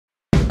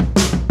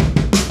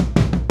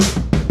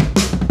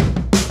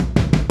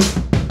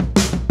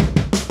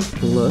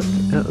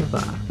at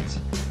that.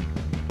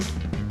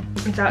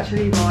 It's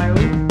actually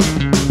vile.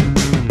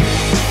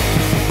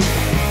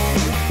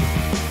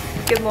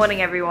 Good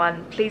morning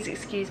everyone, please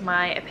excuse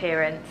my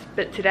appearance,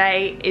 but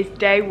today is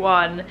day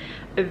one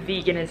of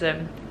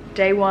veganism.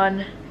 Day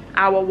one,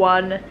 hour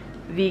one,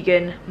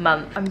 vegan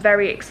month. I'm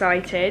very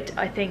excited.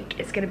 I think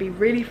it's going to be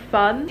really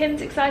fun.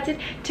 Tim's excited.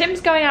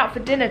 Tim's going out for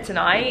dinner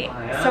tonight,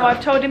 so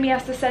I've told him he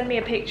has to send me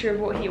a picture of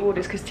what he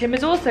orders because Tim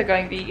is also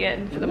going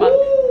vegan for the month.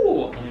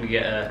 Ooh, I'm going to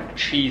get a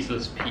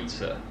cheeseless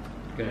pizza.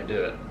 I'm going to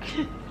do it.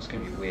 It's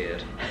going to be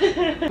weird.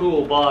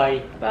 Cool,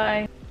 bye.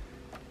 Bye.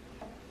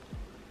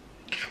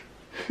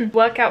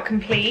 Workout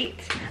complete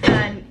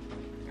and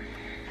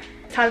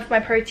time for my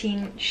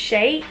protein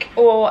shake,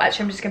 or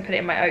actually I'm just gonna put it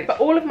in my oats.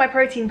 But all of my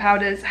protein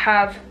powders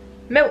have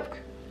milk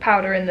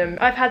powder in them.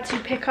 I've had to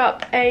pick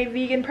up a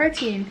vegan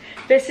protein.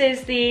 This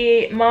is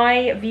the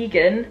My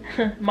Vegan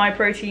My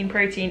Protein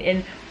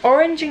in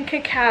orange and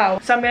cacao,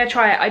 so I'm gonna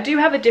try it. I do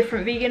have a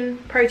different vegan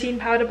protein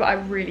powder, but I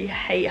really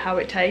hate how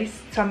it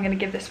tastes, so I'm gonna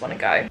give this one a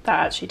go.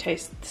 That actually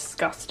tastes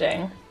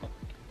disgusting.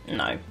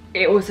 No,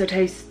 it also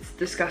tastes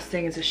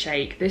disgusting as a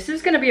shake. This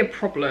is going to be a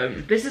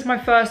problem. This is my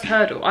first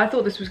hurdle. I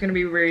thought this was going to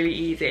be really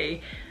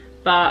easy,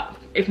 but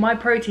if my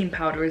protein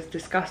powder is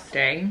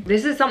disgusting,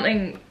 this is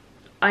something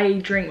I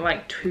drink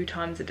like 2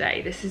 times a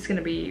day. This is going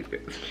to be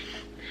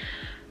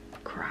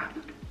crap.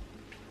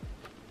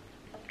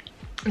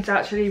 It's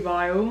actually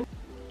vile.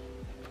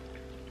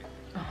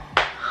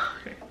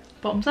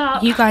 Bottoms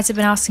up. You guys have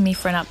been asking me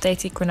for an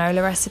updated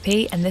granola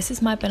recipe, and this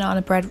is my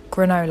banana bread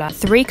granola.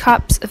 3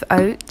 cups of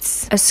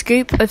oats, a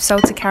scoop of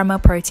salted caramel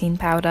protein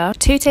powder,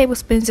 2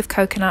 tablespoons of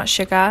coconut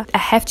sugar, a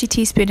hefty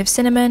teaspoon of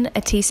cinnamon, a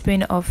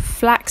teaspoon of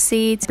flax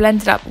seeds,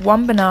 blended up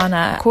 1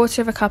 banana,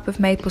 1/4 cup of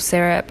maple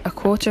syrup,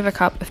 1/4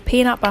 cup of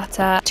peanut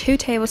butter, 2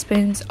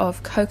 tablespoons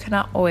of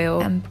coconut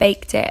oil, and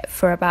baked it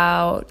for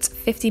about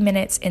 50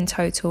 minutes in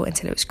total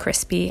until it was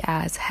crispy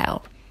as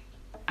hell.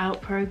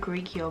 Outpro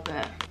Greek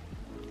yogurt.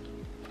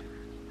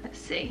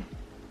 See,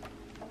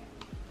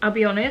 I'll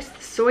be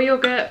honest, soy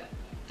yogurt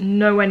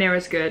nowhere near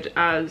as good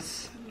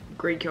as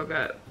Greek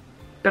yogurt,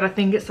 but I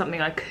think it's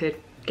something I could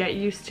get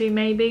used to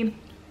maybe.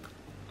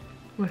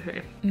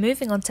 Okay.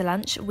 Moving on to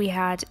lunch, we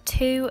had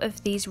 2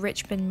 of these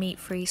Richmond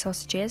meat-free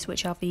sausages,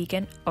 which are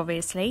vegan,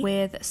 obviously,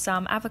 with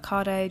some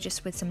avocado,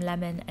 just with some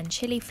lemon and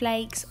chili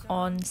flakes,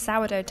 on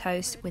sourdough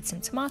toast with some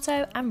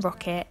tomato and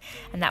rocket,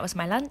 and that was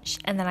my lunch.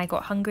 And then I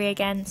got hungry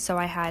again, so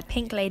I had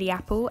pink lady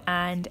apple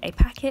and a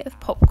packet of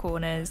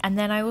popcorners, and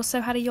then I also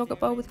had a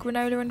yogurt bowl with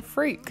granola and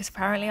fruit, because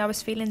apparently I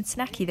was feeling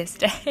snacky this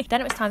day. Then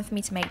it was time for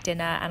me to make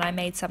dinner, and I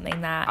made something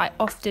that I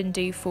often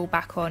do fall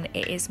back on.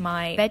 It is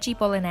my veggie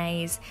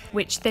bolognese,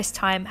 which this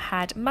time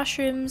had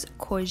mushrooms,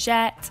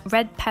 courgette,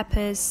 red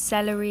peppers,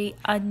 celery,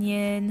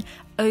 onion,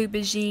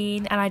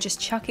 aubergine, and I just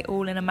chuck it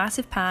all in a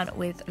massive pan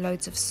with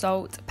loads of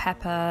salt,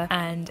 pepper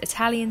and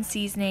Italian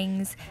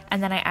seasonings,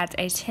 and then I add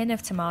a tin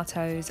of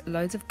tomatoes,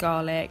 loads of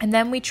garlic, and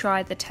then we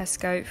tried the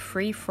Tesco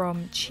free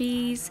from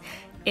cheese.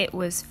 It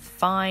was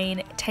fine.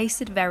 It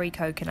tasted very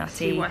coconutty.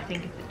 See what I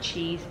think of the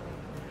cheese.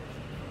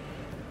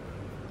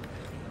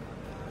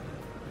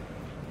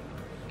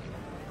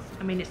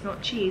 I mean, it's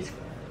not cheese,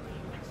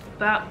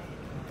 but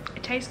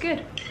it tastes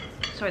good.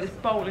 Sorry, this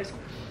bowl is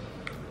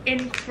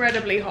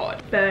incredibly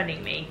hot,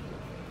 burning me.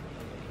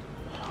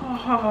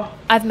 Oh.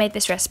 I've made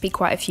this recipe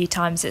quite a few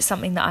times. It's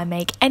something that I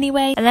make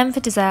anyway. And then for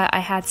dessert, I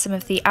had some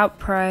of the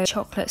Outpro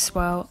chocolate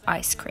swirl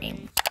ice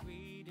cream.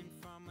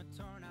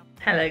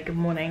 Hello, good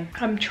morning.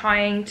 I'm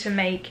trying to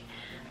make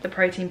the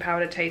protein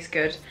powder taste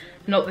good,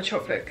 not the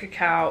chocolate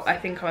cacao. I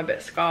think I'm a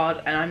bit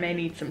scarred and I may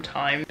need some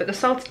time. But the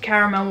salted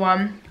caramel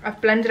one,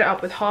 I've blended it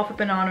up with half a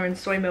banana and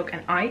soy milk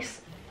and ice.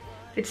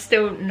 It's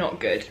still not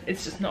good.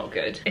 It's just not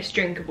good. It's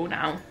drinkable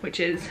now, which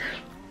is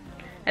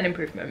an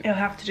improvement. It'll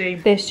have to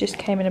do. This just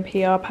came in a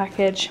PR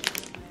package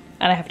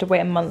and I have to wait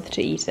a month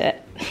to eat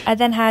it. I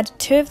then had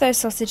 2 of those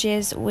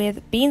sausages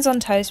with beans on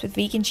toast with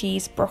vegan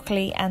cheese,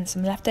 broccoli and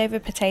some leftover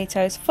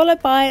potatoes,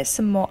 followed by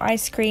some more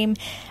ice cream.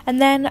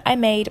 And then I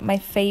made my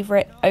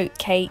favourite oat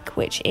cake,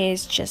 which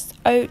is just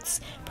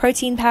oats,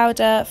 protein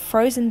powder,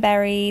 frozen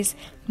berries,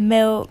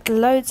 milk,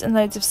 loads and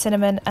loads of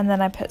cinnamon, and then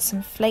I put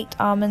some flaked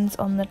almonds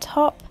on the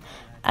top,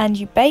 and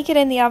you bake it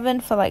in the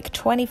oven for like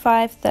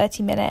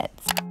 25-30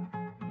 minutes.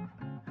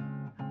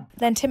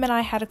 Then Tim and I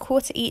had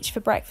 1/4 each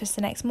for breakfast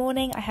the next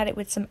morning. I had it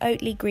with some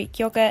Oatly Greek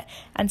yogurt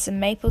and some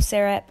maple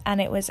syrup,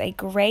 and it was a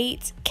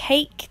great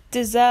cake,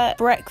 dessert,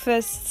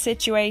 breakfast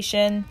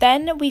situation.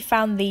 Then we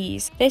found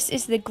these. This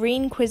is the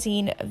Green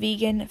Cuisine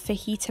vegan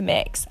fajita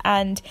mix,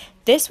 and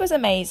this was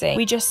amazing.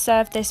 We just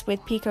served this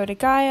with pico de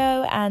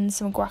gallo and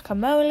some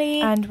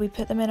guacamole, and we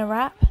put them in a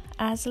wrap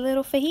as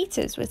little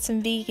fajitas with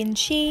some vegan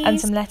cheese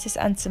and some lettuce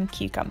and some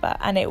cucumber,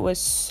 and it was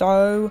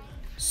so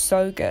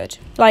good.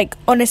 Like,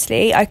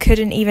 honestly, I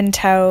couldn't even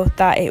tell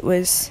that it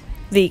was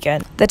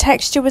vegan. The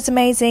texture was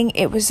amazing.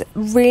 It was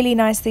really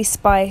nicely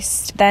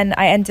spiced. Then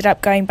I ended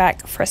up going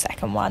back for a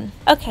second one.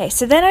 Okay,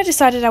 so then I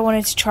decided I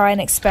wanted to try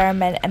and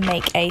experiment and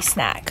make a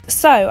snack.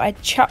 So I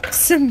chucked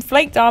some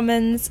flaked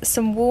almonds,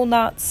 some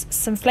walnuts,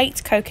 some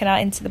flaked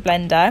coconut into the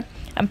blender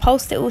and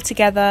pulsed it all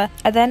together.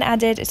 I then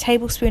added a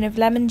tablespoon of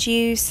lemon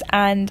juice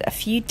and a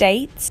few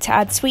dates to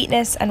add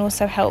sweetness and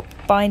also help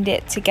bind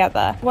it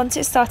together. Once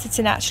it started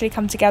to naturally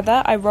come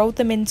together, I rolled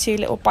them into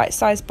little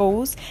bite-sized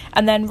balls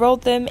and then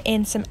rolled them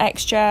in some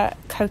extra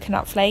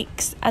coconut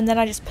flakes, and then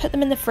I just put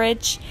them in the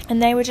fridge,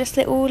 and they were just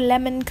little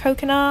lemon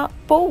coconut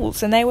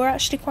balls, and they were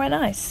actually quite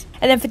nice.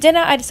 And then for dinner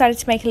I decided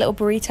to make a little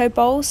burrito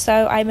bowl,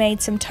 so I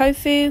made some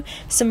tofu,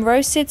 some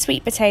roasted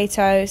sweet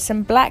potato,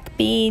 some black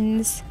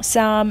beans,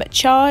 some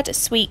charred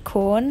sweet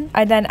corn.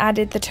 I then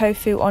added the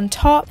tofu on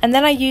top, and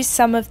then I used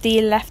some of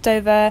the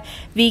leftover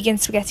vegan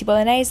spaghetti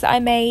bolognese that I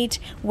made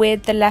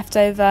with the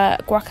leftover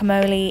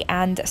guacamole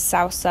and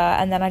salsa,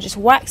 and then I just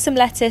whacked some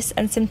lettuce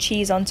and some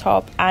cheese on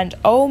top, and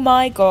oh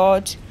my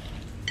god,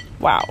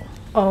 wow.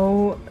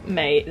 Oh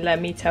mate,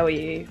 let me tell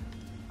you,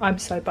 I'm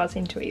so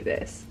buzzing to eat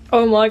this.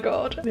 Oh my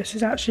god. This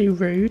is actually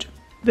rude.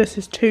 This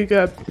is too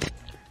good.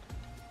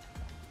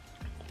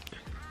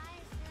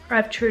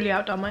 I've truly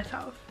outdone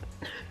myself.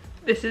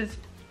 This is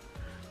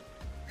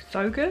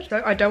so good.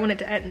 I don't want it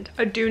to end.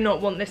 I do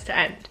not want this to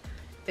end.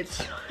 It's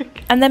so good.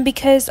 And then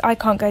because I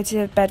can't go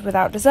to bed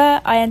without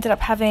dessert, I ended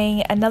up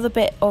having another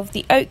bit of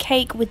the oat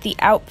cake with the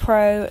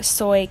Outpro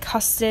soy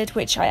custard,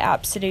 which I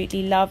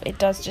absolutely love. It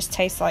does just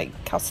taste like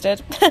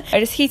custard. I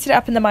just heated it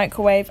up in the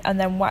microwave and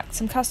then whacked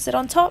some custard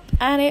on top,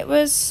 and it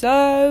was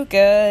so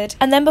good.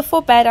 And then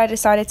before bed I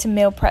decided to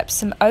meal prep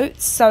some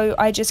oats, so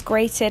I just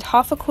grated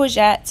half a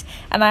courgette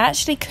and I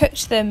actually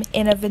cooked them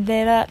in a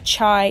vanilla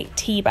chai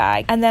tea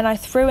bag, and then I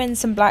threw in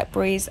some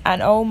blackberries,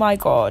 and oh my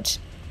god,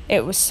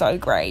 it was so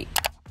great.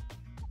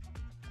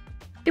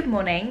 Good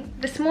morning.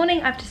 This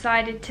morning I've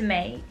decided to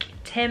make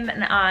Tim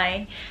and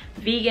I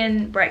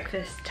vegan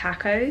breakfast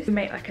tacos. We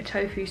make like a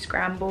tofu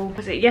scramble.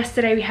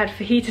 Yesterday we had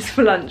fajitas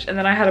for lunch, and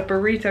then I had a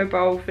burrito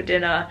bowl for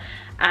dinner,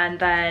 and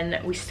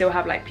then we still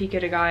have like pico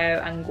de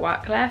gallo and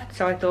guac left,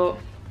 so I thought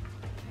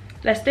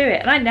let's do it.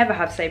 And I never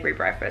have savoury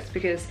breakfast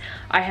because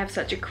I have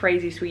such a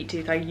crazy sweet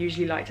tooth. I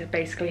usually like to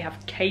basically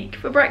have cake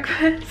for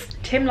breakfast.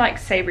 Tim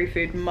likes savoury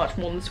food much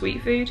more than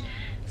sweet food,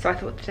 so I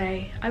thought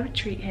today I would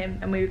treat him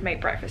and we would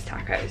make breakfast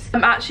tacos.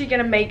 I'm actually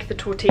gonna make the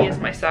tortillas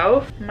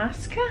myself.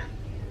 Massacre?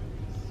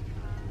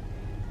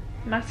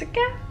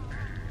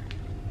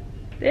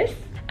 This?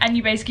 And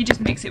you basically just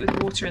mix it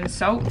with water and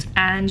salt,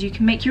 and you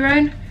can make your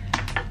own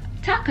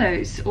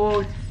tacos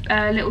or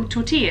little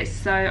tortillas.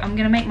 So I'm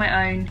gonna make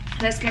my own.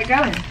 Let's get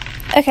going.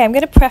 Okay, I'm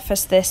going to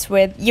preface this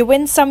with, you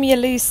win some, you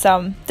lose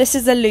some. This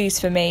is a lose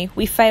for me.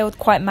 We failed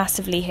quite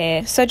massively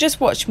here. So just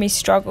watch me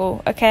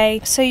struggle,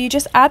 okay? So you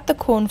just add the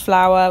corn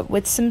flour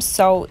with some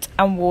salt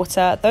and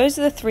water. Those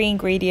are the 3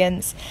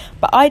 ingredients.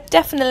 But I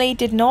definitely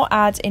did not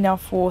add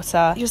enough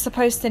water. You're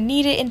supposed to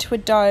knead it into a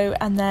dough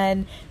and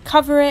then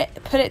cover it,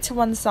 put it to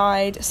one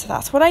side. So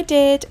that's what I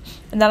did.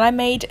 And then I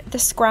made the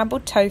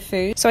scrambled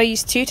tofu. So I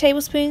used 2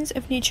 tablespoons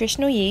of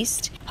nutritional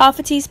yeast, half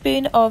a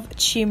teaspoon of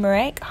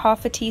turmeric,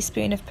 half a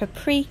teaspoon of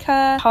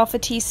paprika, half a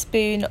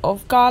teaspoon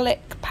of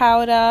garlic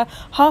powder,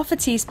 half a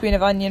teaspoon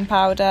of onion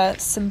powder,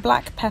 some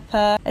black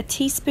pepper, a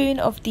teaspoon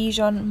of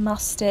Dijon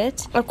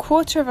mustard, a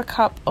quarter of a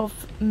cup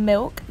of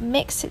milk.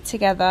 Mix it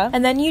together,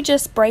 and then you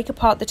just break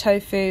apart the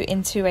tofu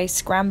into a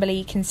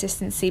scrambly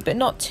consistency, but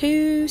not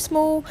too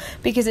small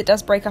because it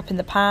does break up in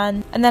the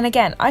pan. And then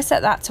again, I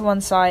set that to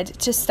one side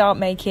to start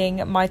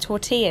making my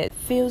tortillas.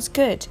 Feels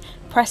good.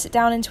 Press it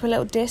down into a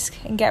little disc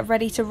and get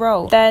ready to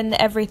roll. Then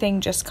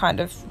everything just kind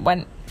of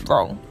went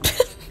wrong.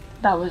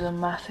 That was a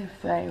massive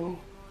fail.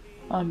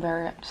 I'm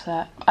very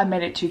upset. I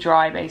made it too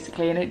dry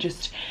basically, and it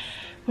just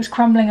was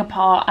crumbling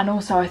apart. And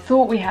also I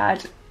thought we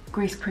had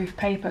greaseproof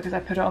paper because I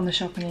put it on the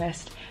shopping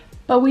list,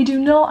 but we do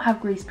not have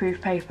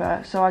greaseproof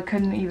paper, so I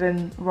couldn't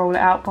even roll it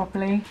out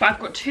properly. But I've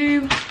got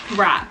 2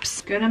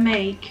 wraps. Gonna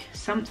make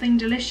something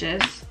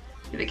delicious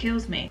if it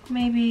kills me.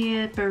 Maybe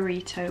a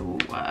burrito will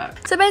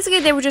work. So basically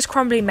they were just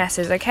crumbly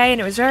messes, okay? And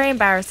it was very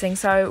embarrassing,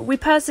 so we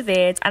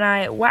persevered and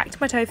I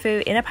whacked my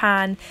tofu in a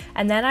pan,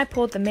 and then I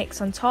poured the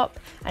mix on top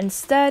and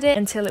stirred it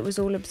until it was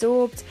all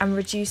absorbed and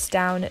reduced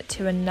down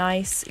to a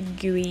nice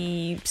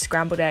gooey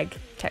scrambled egg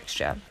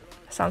texture.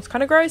 Sounds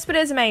kind of gross, but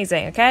it's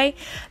amazing, okay?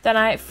 Then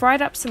I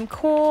fried up some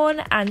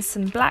corn and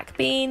some black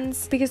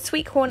beans because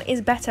sweet corn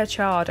is better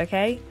charred,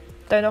 okay?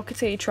 Don't knock it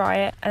till you try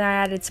it. And I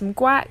added some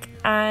guac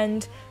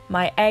and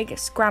my egg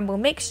scramble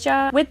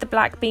mixture with the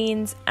black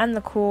beans and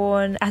the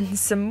corn and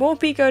some more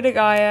pico de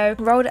gallo.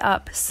 Rolled it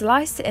up,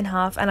 sliced it in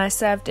half, and I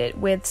served it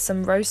with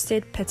some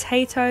roasted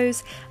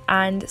potatoes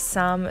and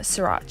some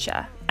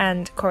sriracha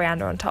and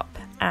coriander on top.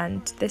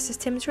 And this is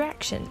Tim's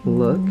reaction.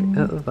 Look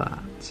at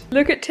that.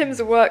 Look at Tim's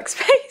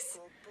workspace.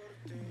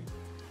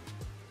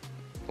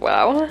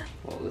 Wow.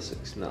 Well, this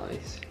looks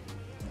nice.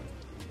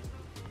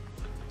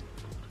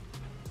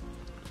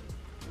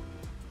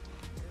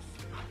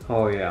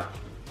 Oh yeah.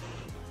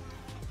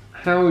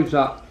 How is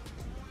that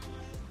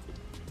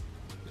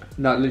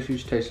That literally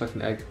just tastes like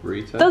an egg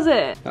burrito. Does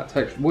it? That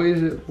texture. What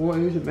is it? What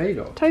is it made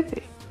of? Tofu.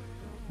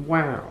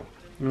 Wow.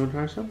 You want to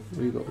try some?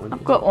 Or you got one?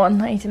 I've got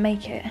one. I need to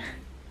make it.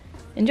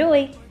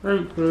 Enjoy.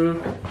 Thank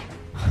you.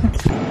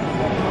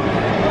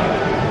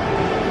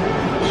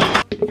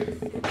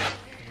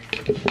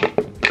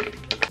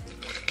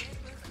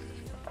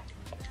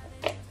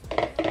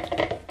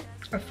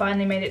 I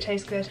finally made it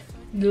taste good.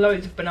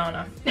 Loads of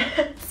banana.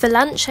 For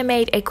lunch, I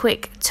made a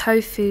quick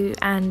tofu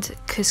and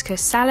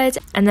couscous salad,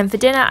 and then for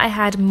dinner I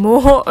had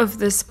more of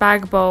the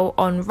spag bowl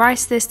on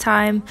rice this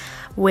time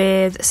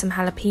with some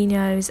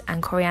jalapenos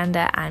and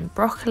coriander and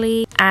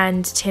broccoli,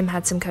 and Tim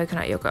had some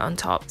coconut yogurt on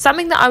top.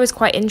 Something that I was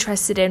quite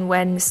interested in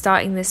when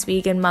starting this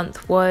vegan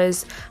month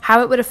was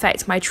how it would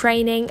affect my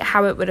training,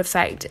 how it would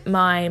affect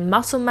my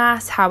muscle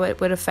mass, how it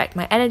would affect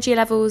my energy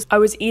levels. I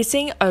was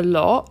eating a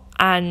lot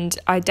and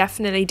I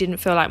definitely didn't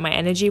feel like my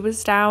energy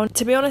was down.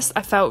 To be honest,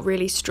 I felt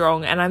really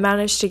strong and I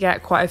managed to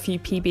get quite a few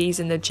PBs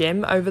in the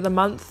gym over the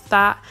month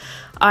that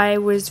I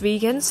was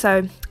vegan,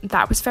 so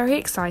that was very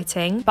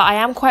exciting. But I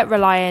am quite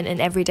reliant in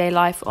everyday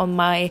life on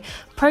my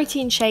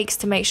protein shakes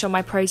to make sure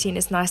my protein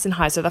is nice and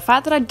high. So the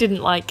fact that I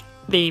didn't like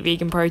the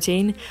vegan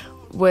protein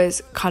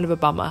was kind of a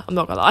bummer, I'm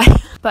not gonna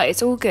lie. But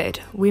it's all good,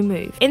 we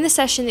move. In the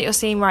session that you're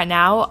seeing right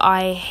now,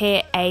 I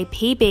hit a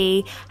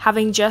PB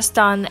having just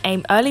done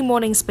an early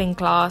morning spin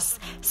class,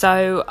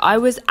 so I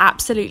was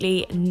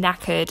absolutely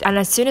knackered. And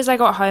as soon as I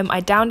got home,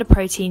 I downed a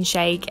protein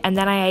shake and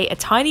then I ate a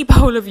tiny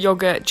bowl of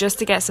yogurt just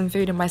to get some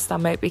food in my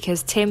stomach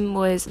because Tim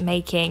was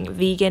making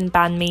vegan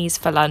banh mi's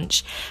for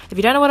lunch. If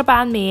you don't know what a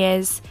banh mi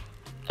is,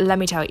 let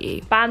me tell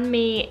you. Banh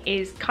mi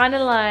is kind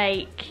of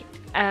like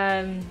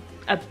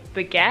a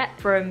baguette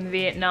from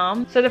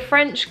Vietnam. So the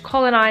French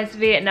colonized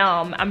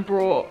Vietnam and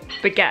brought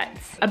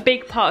baguettes. A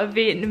big part of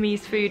Vietnamese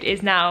food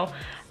is now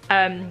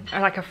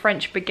like a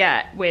French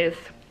baguette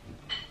with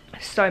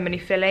so many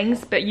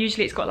fillings, but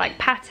usually it's got like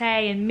pate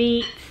and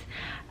meat.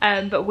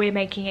 But we're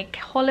making a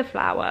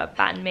cauliflower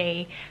banh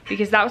mi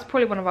because that was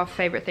probably one of our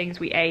favorite things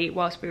we ate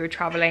whilst we were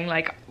traveling.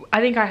 Like,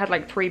 I think I had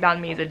like 3 banh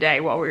mi's a day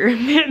while we were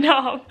in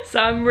Vietnam. So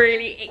I'm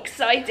really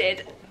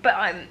excited, but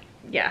I'm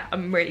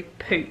really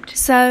pooped.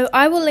 So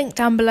I will link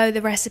down below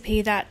the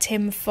recipe that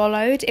Tim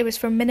followed. It was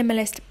from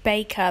Minimalist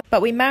Baker,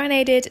 but we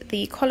marinated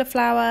the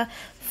cauliflower,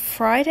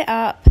 fried it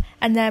up,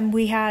 and then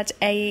we had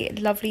a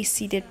lovely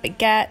seeded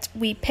baguette.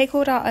 We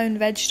pickled our own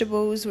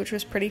vegetables, which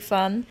was pretty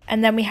fun.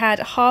 And then we had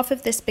half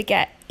of this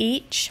baguette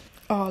each.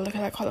 Oh, look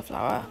at that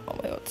cauliflower. Oh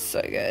my god,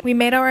 so good. We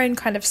made our own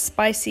kind of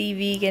spicy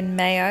vegan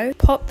mayo,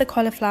 popped the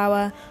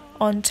cauliflower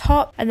on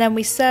top, and then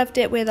we served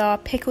it with our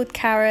pickled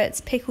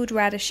carrots, pickled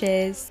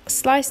radishes,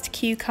 sliced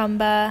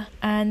cucumber,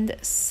 and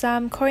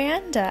some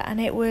coriander.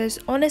 And it was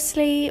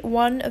honestly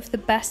one of the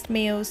best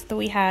meals that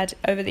we had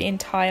over the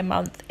entire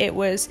month. It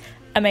was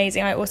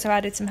amazing. I also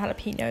added some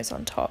jalapenos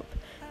on top.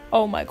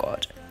 Oh my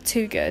god,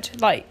 too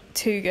good, like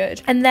too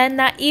good. And then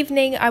that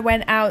evening I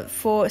went out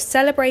for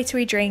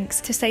celebratory drinks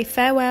to say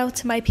farewell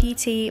to my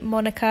PT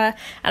Monica,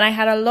 and I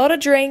had a lot of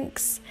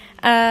drinks.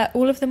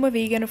 All of them were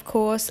vegan, of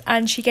course,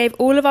 and she gave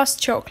all of us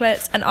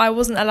chocolates and I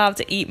wasn't allowed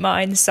to eat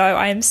mine, so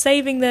I am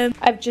saving them.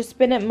 I've just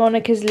been at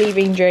Monica's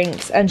leaving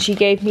drinks and she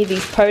gave me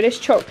these Polish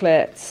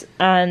chocolates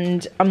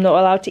and I'm not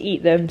allowed to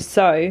eat them,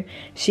 so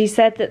she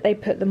said that they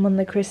put them on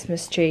the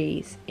Christmas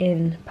trees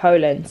in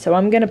Poland. So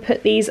I'm going to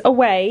put these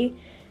away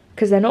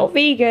because they're not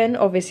vegan,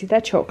 obviously they're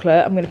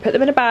chocolate. I'm going to put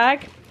them in a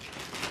bag.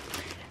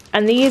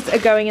 And these are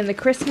going in the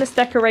Christmas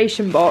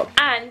decoration box.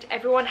 And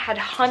everyone had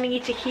honey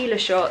tequila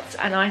shots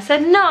and I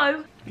said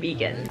no,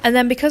 vegan. And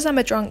then because I'm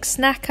a drunk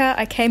snacker,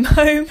 I came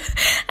home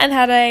and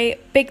had a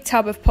big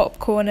tub of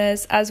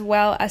popcorners as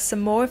well as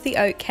some more of the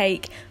oat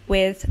cake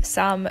with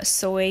some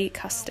soy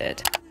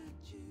custard.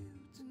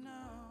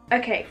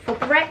 Okay, for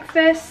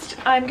breakfast,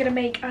 I'm gonna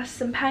make us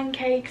some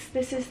pancakes.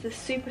 This is the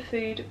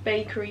Superfood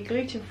Bakery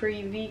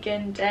gluten-free,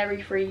 vegan,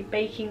 dairy-free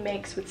baking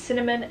mix with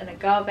cinnamon and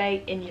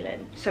agave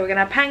inulin. So we're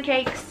gonna have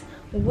pancakes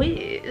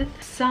with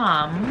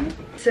some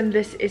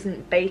this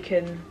isn't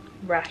bacon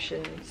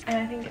rations, and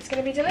I think it's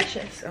gonna be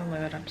delicious. Oh my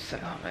god, I'm so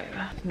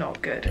hungover.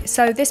 Not good.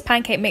 So this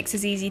pancake mix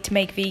is easy to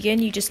make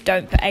vegan. You just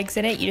don't put eggs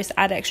in it, you just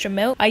add extra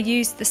milk. I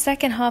used the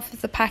second half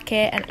of the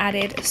packet and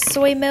added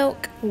soy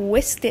milk,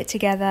 whisked it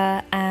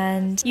together,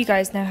 and you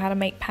guys know how to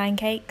make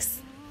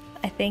pancakes,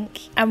 I think.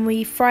 And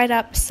we fried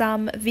up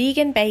some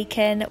vegan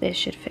bacon. This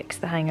should fix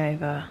the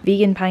hangover.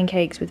 Vegan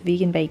pancakes with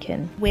vegan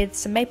bacon with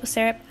some maple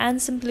syrup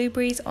and some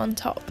blueberries on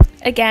top.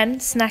 Again,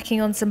 snacking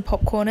on some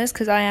popcorners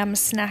because I am a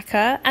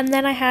snacker. And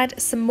then I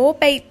had some more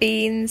baked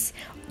beans,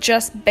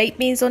 just baked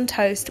beans on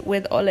toast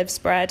with olive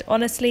spread.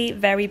 Honestly,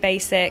 very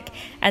basic.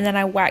 And then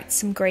I whacked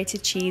some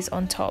grated cheese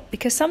on top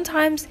because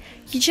sometimes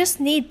you just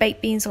need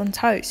baked beans on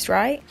toast,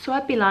 right? So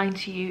I'd be lying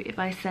to you if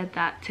I said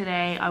that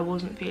today I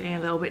wasn't feeling a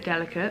little bit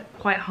delicate,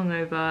 quite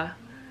hungover,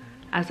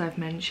 as I've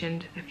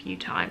mentioned a few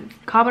times.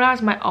 Carbonara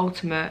is my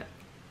ultimate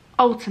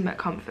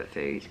comfort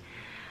food.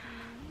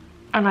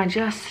 And I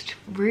just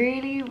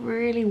really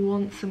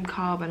want some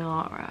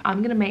carbonara.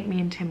 I'm gonna make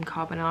me and Tim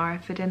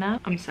carbonara for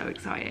dinner. I'm so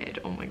excited,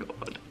 oh my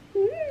god.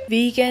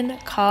 vegan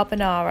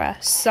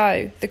carbonara.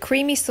 So the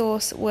creamy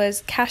sauce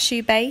was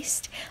cashew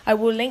based. I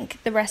will link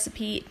the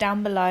recipe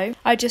down below.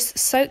 I just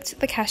soaked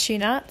the cashew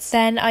nuts,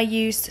 then I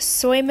used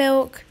soy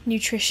milk,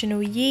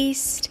 nutritional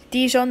yeast,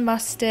 Dijon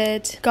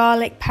mustard,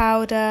 garlic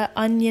powder,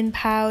 onion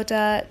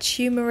powder,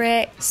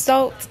 turmeric,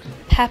 salt,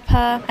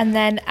 pepper, and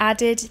then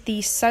added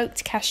the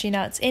soaked cashew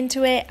nuts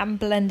into it and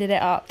blended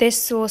it up. This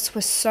sauce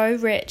was so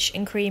rich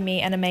and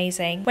creamy and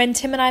amazing. When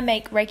Tim and I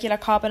make regular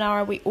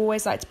carbonara, we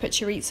always like to put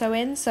chorizo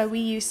in, so we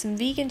use some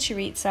vegan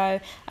chorizo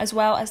as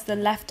well as the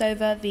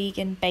leftover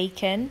vegan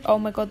bacon. Oh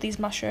my god, these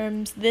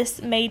mushrooms,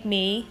 this made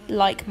me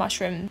like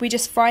mushrooms. We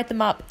just fried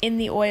them up in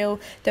the oil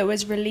that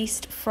was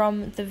released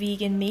from the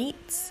vegan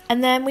meats,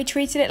 and then we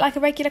treated it like a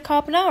regular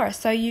carbonara.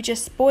 So you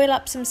just boil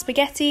up some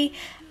spaghetti,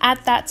 add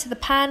that to the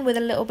pan with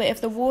a little bit of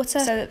the water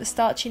so that the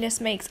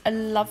starchiness makes a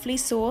lovely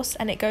sauce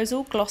and it goes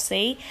all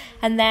glossy,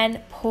 and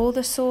then pour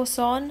the sauce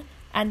on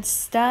and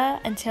stir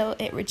until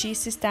it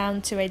reduces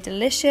down to a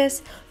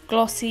delicious,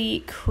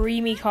 glossy,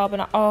 creamy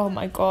carbonara. Oh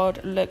my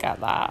god, look at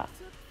that.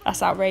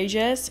 That's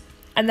outrageous.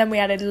 And then we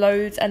added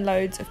loads and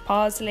loads of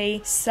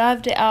parsley,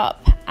 served it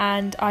up,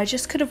 and I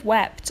just could have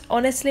wept.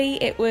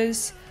 Honestly, it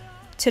was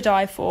to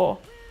die for.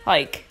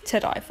 Like, to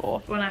die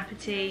for. Bon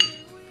appetit.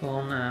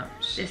 Bon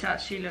apps. This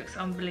actually looks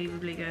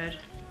unbelievably good.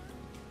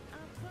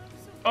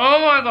 Oh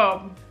my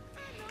god.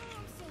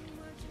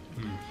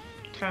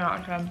 10 out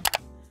of 10.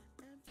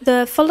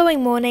 The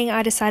following morning,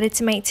 I decided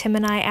to make Tim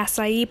and I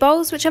acai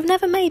bowls, which I've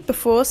never made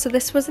before, so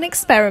this was an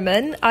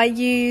experiment. I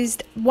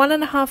used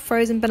 1.5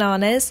 frozen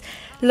bananas,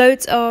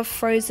 loads of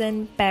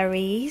frozen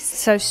berries,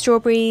 so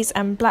strawberries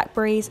and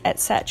blackberries,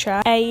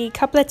 etc. A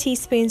couple of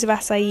teaspoons of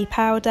acai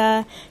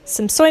powder,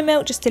 some soy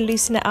milk just to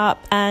loosen it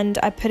up, and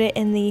I put it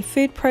in the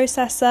food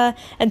processor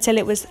until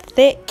it was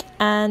thick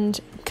and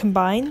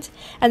combined,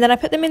 and then I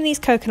put them in these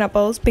coconut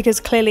bowls because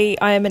clearly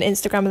I am an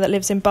Instagrammer that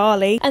lives in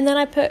Bali, and then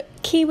I put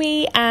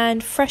kiwi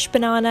and fresh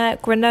banana,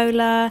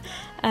 granola,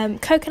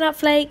 coconut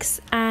flakes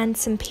and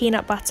some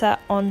peanut butter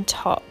on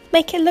top.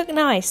 Make it look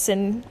nice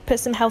and put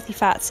some healthy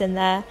fats in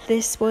there.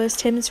 This was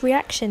Tim's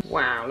reaction.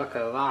 Wow, look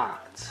at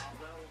that.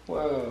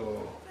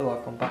 Whoa. I feel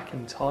like I'm back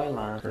in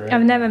Thailand. Great.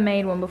 I've never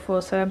made one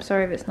before, so I'm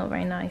sorry if it's not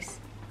very nice.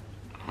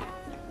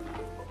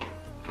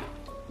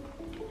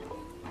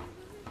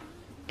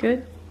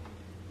 Good?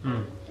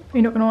 Are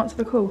you not going to answer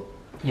the call?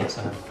 Yes,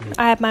 I have.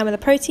 I had mine with a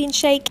protein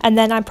shake, and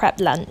then I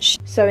prepped lunch.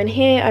 So in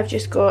here I've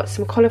just got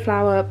some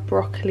cauliflower,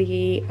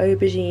 broccoli,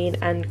 aubergine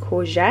and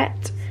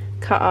courgette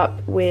cut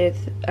up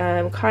with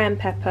cayenne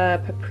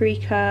pepper,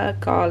 paprika,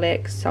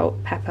 garlic,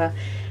 salt, pepper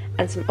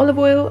and some olive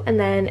oil. And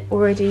then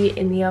already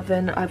in the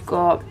oven I've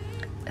got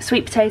a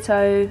sweet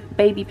potato,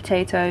 baby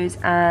potatoes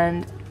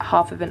and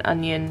half of an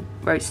onion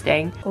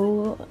roasting.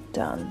 All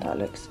done. That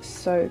looks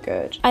so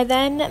good. I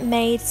then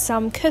made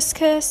some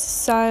couscous,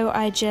 so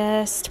I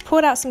just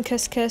poured out some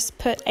couscous,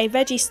 put a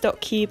veggie stock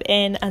cube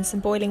in and some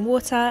boiling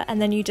water, and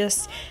then you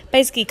just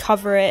basically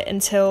cover it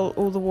until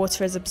all the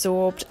water is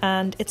absorbed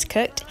and it's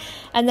cooked.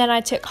 And then I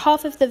took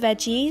half of the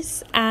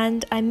veggies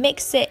and I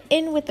mixed it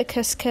in with the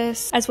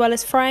couscous, as well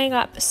as frying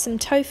up some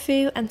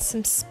tofu and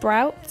some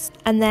sprouts,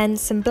 and then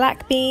some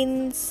black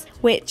beans,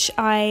 which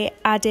I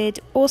added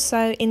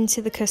also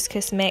into the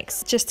couscous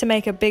mix just to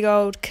make a big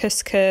old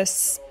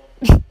couscous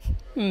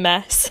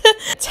mess.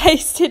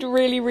 Tasted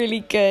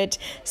really good.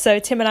 So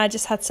Tim and I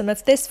just had some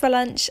of this for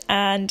lunch,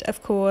 and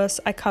of course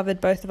I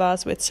covered both of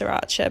ours with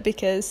sriracha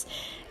because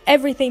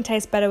everything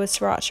tastes better with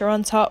sriracha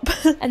on top.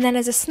 And then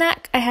as a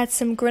snack I had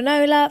some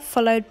granola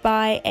followed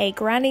by a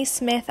Granny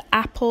Smith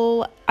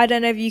apple. I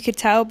don't know if you could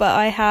tell, but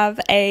I have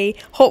a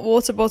hot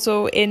water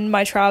bottle in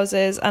my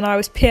trousers and I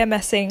was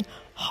PMSing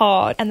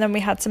hard. And then we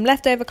had some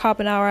leftover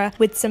carbonara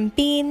with some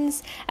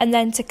beans, and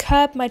then to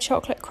curb my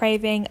chocolate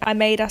craving I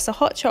made us a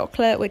hot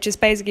chocolate, which is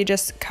basically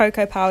just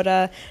cocoa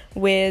powder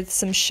with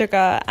some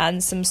sugar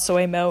and some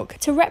soy milk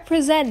to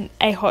represent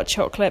a hot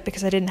chocolate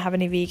because I didn't have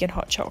any vegan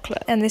hot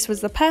chocolate. And this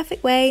was the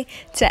perfect way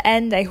to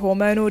end a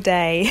hormonal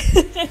day.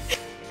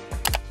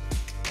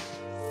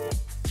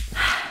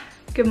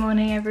 Good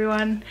morning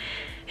everyone.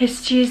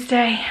 It's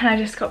Tuesday and I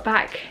just got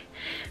back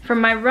from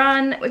my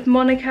run with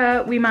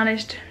Monica. We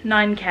managed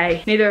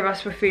 9k. Neither of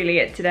us were feeling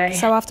it today.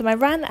 So after my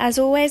run, as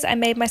always, I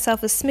made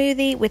myself a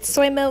smoothie with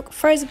soy milk,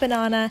 frozen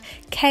banana,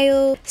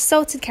 kale,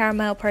 salted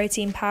caramel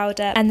protein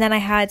powder, and then I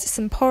had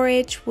some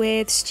porridge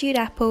with stewed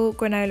apple,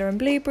 granola and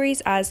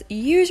blueberries as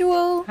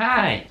usual.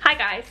 Hi. Hi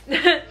guys.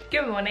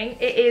 Good morning.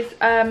 It is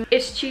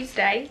it's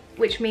Tuesday,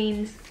 which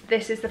means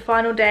this is the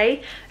final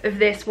day of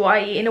this What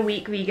I Eat in a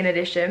Week vegan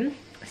edition.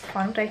 It's the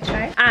final day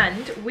today,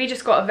 and we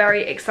just got a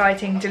very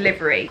exciting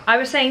delivery. I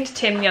was saying to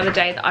Tim the other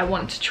day that I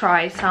want to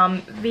try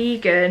some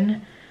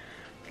vegan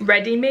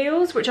ready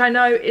meals, which I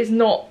know is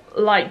not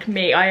like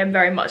me. I am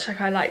very much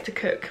like, I like to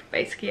cook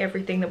basically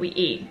everything that we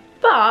eat,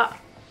 but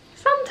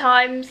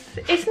sometimes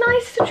it's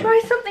nice to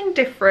try something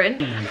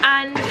different.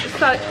 And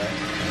so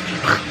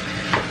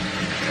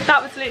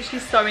That was literally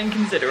so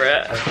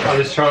inconsiderate. I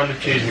was trying to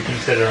choose a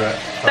considerate.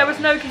 There was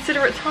no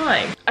considerate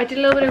time. I did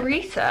a little bit of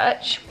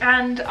research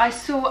and I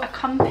saw a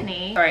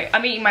company. Sorry,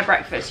 I'm eating my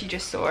breakfast, you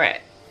just saw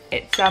it.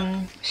 It's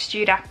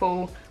stewed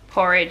apple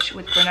porridge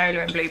with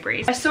granola and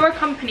blueberries. I saw a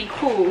company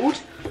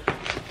called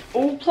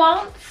All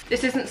Plants.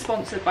 This isn't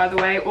sponsored, by the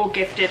way, or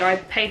gifted. I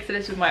paid for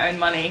this with my own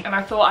money, and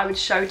I thought I would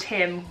show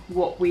Tim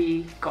what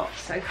we got.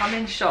 So come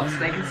in shot so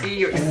they can see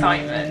your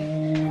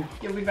excitement. Ooh.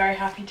 You'll be very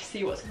happy to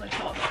see what's on the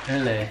top.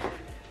 Really?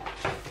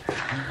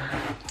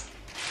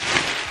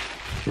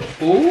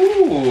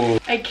 Ooh!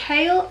 A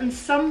kale and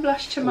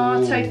sunblush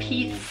tomato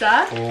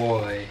pizza.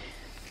 Boy.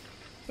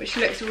 Which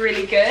looks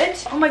really good.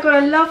 Oh my god, I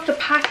love the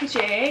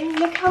packaging.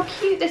 Look how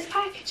cute this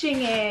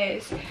packaging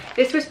is.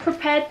 This was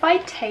prepared by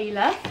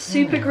Taylor.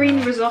 Super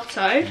green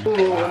risotto.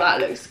 Oh, that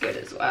looks good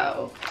as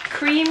well.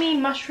 Creamy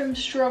mushroom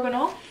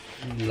stroganoff.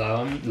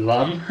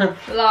 Lamb.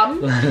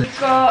 We've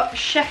got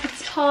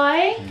shepherd's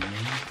pie.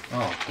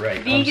 Oh,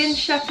 great. Vegan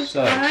shepherd's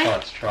pie. So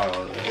excited to try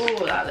all of this.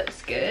 Oh, that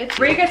looks good.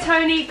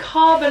 Rigatoni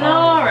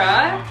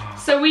carbonara.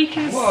 So we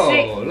can see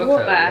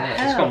what the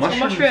hell. It's got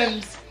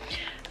mushrooms.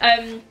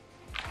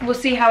 We'll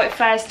see how it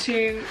fares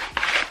to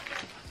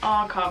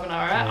our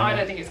carbonara. I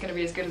don't think it's going to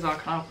be as good as our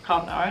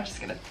carbonara. I'm just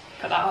going to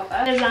put that out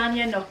there.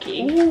 Lasagna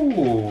gnocchi.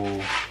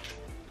 Ooh.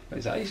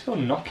 Is that how you spell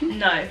gnocchi?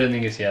 No. I don't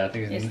think it's, yeah, I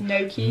think it's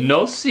gnocchi.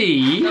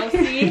 Gnocchi.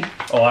 Gnocchi.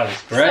 Oh, that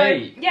was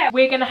great. So, yeah,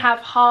 we're going to have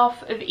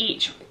half of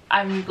each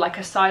and like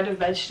a side of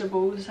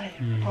vegetables,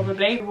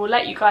 probably. We'll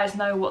let you guys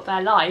know what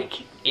they're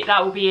like.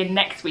 That will be in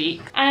next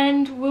week.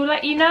 And we'll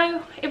let you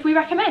know if we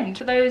recommend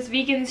for those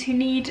vegans who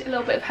need a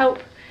little bit of help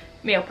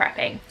meal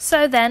prepping.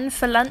 So then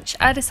for lunch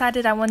I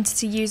decided I wanted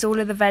to use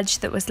all of the veg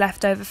that was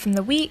left over from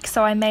the week,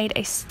 so I made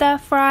a stir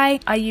fry.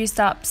 I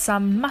used up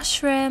some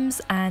mushrooms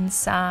and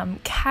some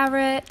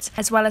carrot,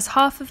 as well as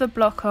half of a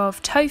block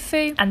of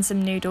tofu and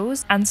some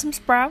noodles and some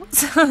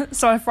sprouts.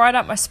 So I fried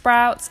up my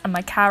sprouts and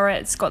my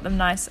carrots, got them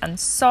nice and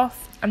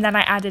soft. And then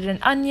I added an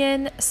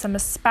onion, some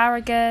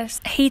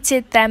asparagus,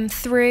 heated them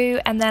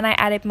through, and then I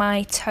added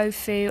my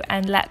tofu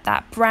and let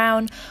that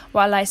brown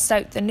while I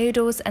soaked the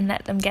noodles and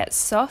let them get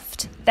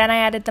soft. Then I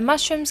added the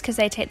mushrooms because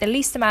they take the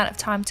least amount of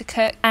time to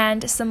cook,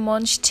 and some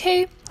mange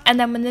too. And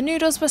then when the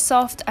noodles were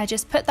soft, I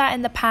just put that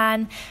in the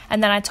pan,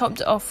 and then I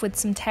topped it off with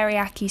some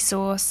teriyaki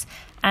sauce.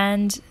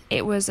 And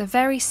it was a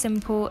very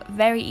simple,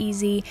 very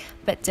easy,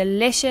 but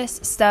delicious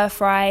stir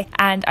fry,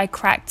 and I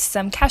cracked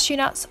some cashew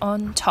nuts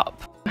on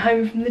top.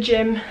 Home from the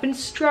gym. Been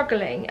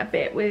struggling a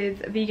bit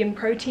with vegan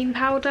protein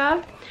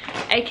powder,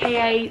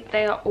 aka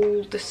they are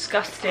all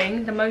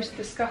disgusting. The most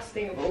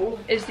disgusting of all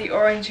is the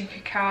orange and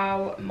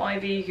cacao My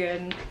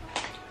Vegan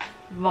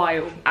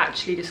vial.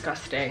 Actually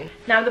disgusting.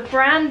 Now the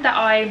brand that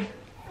I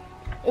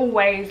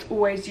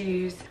always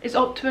use is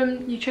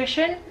Optimum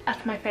Nutrition.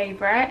 That's my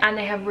favorite, and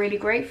they have really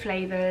great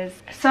flavors.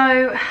 So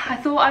I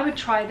thought I would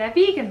try their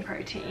vegan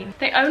protein.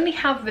 They only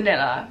have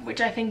vanilla,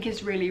 which I think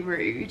is really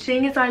rude.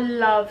 Seeing as I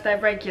love their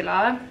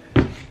regular,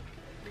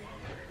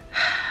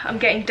 I'm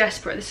getting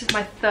desperate. This is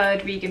my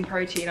third vegan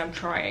protein I'm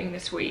trying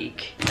this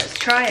week. Let's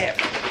try it.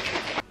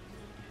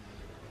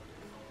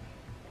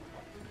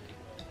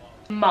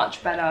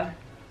 Much better.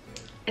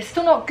 It's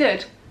still not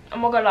good. I'm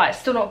not gonna lie, it's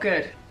still not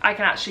good. I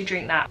can actually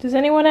drink that. Does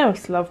anyone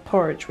else love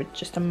porridge with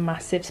just a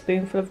massive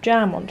spoonful of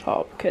jam on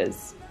top?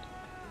 Because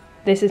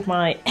this is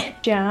my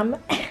jam.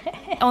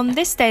 On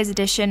this day's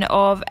edition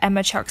of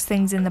Emma Chucks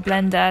Things in the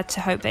Blender to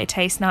hope they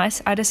taste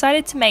nice, I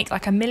decided to make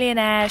like a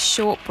millionaire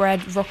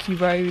shortbread rocky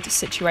road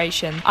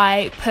situation.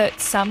 I put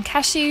some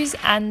cashews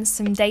and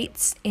some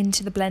dates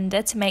into the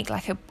blender to make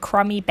like a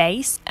crummy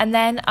base, and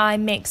then I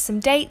mixed some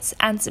dates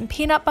and some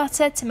peanut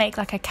butter to make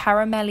like a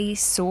caramelly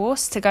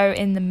sauce to go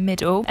in the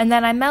middle, and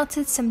then I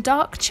melted some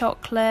dark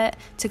chocolate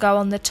to go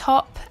on the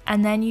top,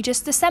 and then you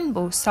just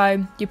assemble.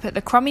 So you put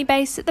the crummy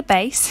base at the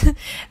base,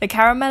 the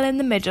caramel in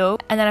the middle,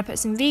 and then I put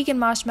some vegan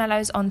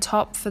marshmallows on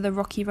top for the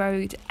rocky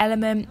road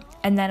element,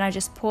 and then I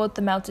just poured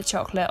the melted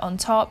chocolate on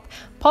top.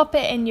 Pop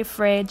it in your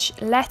fridge,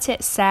 let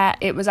it set.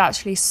 It was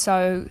actually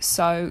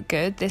so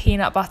good. The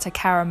peanut butter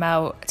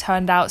caramel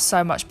turned out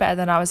so much better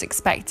than I was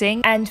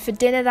expecting. And for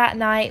dinner that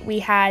night we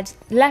had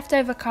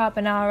leftover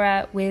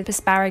carbonara with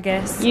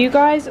asparagus. You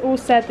guys all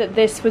said that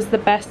this was the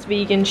best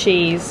vegan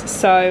cheese,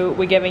 so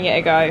we're giving it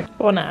a go.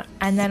 Or not.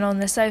 And then on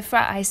the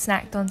sofa I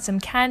snacked on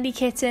some candy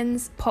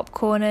kittens,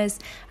 popcorners,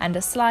 and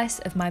a slice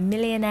of my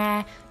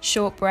millionaire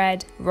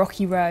shortbread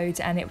rocky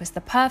road, and it was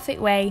the perfect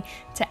way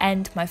to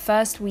end my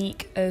first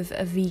week of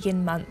a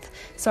vegan month.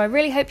 So I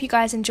really hope you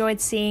guys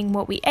enjoyed seeing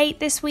what we ate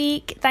this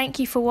week. Thank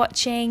you for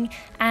watching,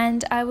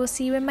 and I will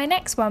see you in my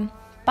next one.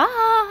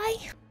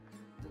 Bye!